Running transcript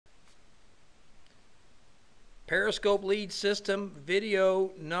Periscope lead system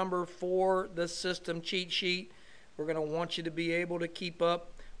video number for the system cheat sheet. We're going to want you to be able to keep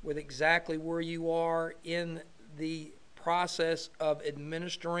up with exactly where you are in the process of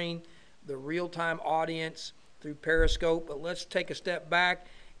administering the real-time audience through Periscope. But let's take a step back,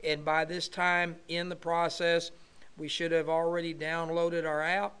 and by this time in the process, we should have already downloaded our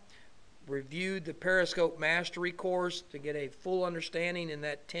app, reviewed the Periscope Mastery course to get a full understanding in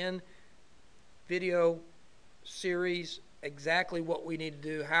that 10 video series exactly what we need to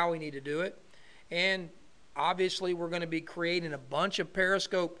do, how we need to do it. And obviously we're going to be creating a bunch of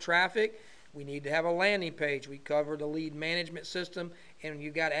Periscope traffic. We need to have a landing page. We covered the lead management system, and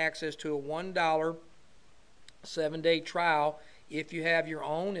you got access to a $1 7-day trial if you have your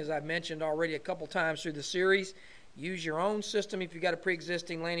own. As I've mentioned already a couple times through the series, use your own system if you've got a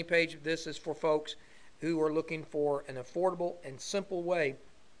pre-existing landing page. This is for folks who are looking for an affordable and simple way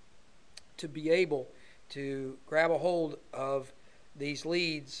to be able to grab a hold of these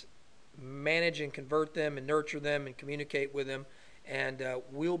leads, manage and convert them and nurture them and communicate with them, and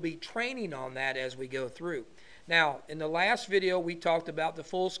we'll be training on that as we go through. Now, in the last video we talked about the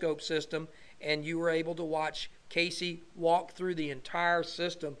full scope system, and you were able to watch Casey walk through the entire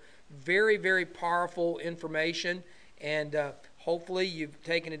system. Very, very powerful information, and hopefully you've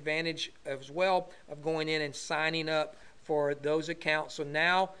taken advantage as well of going in and signing up for those accounts. So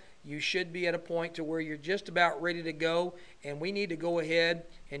now you should be at a point to where you're just about ready to go, and we need to go ahead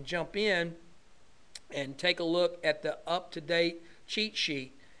and jump in and take a look at the up-to-date cheat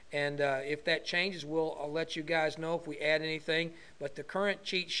sheet. And if that changes, I'll let you guys know if we add anything. But the current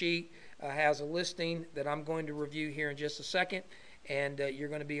cheat sheet has a listing that I'm going to review here in just a second, and you're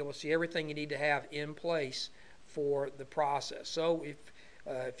going to be able to see everything you need to have in place for the process. So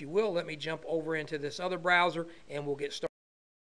if you will, let me jump over into this other browser and we'll get started.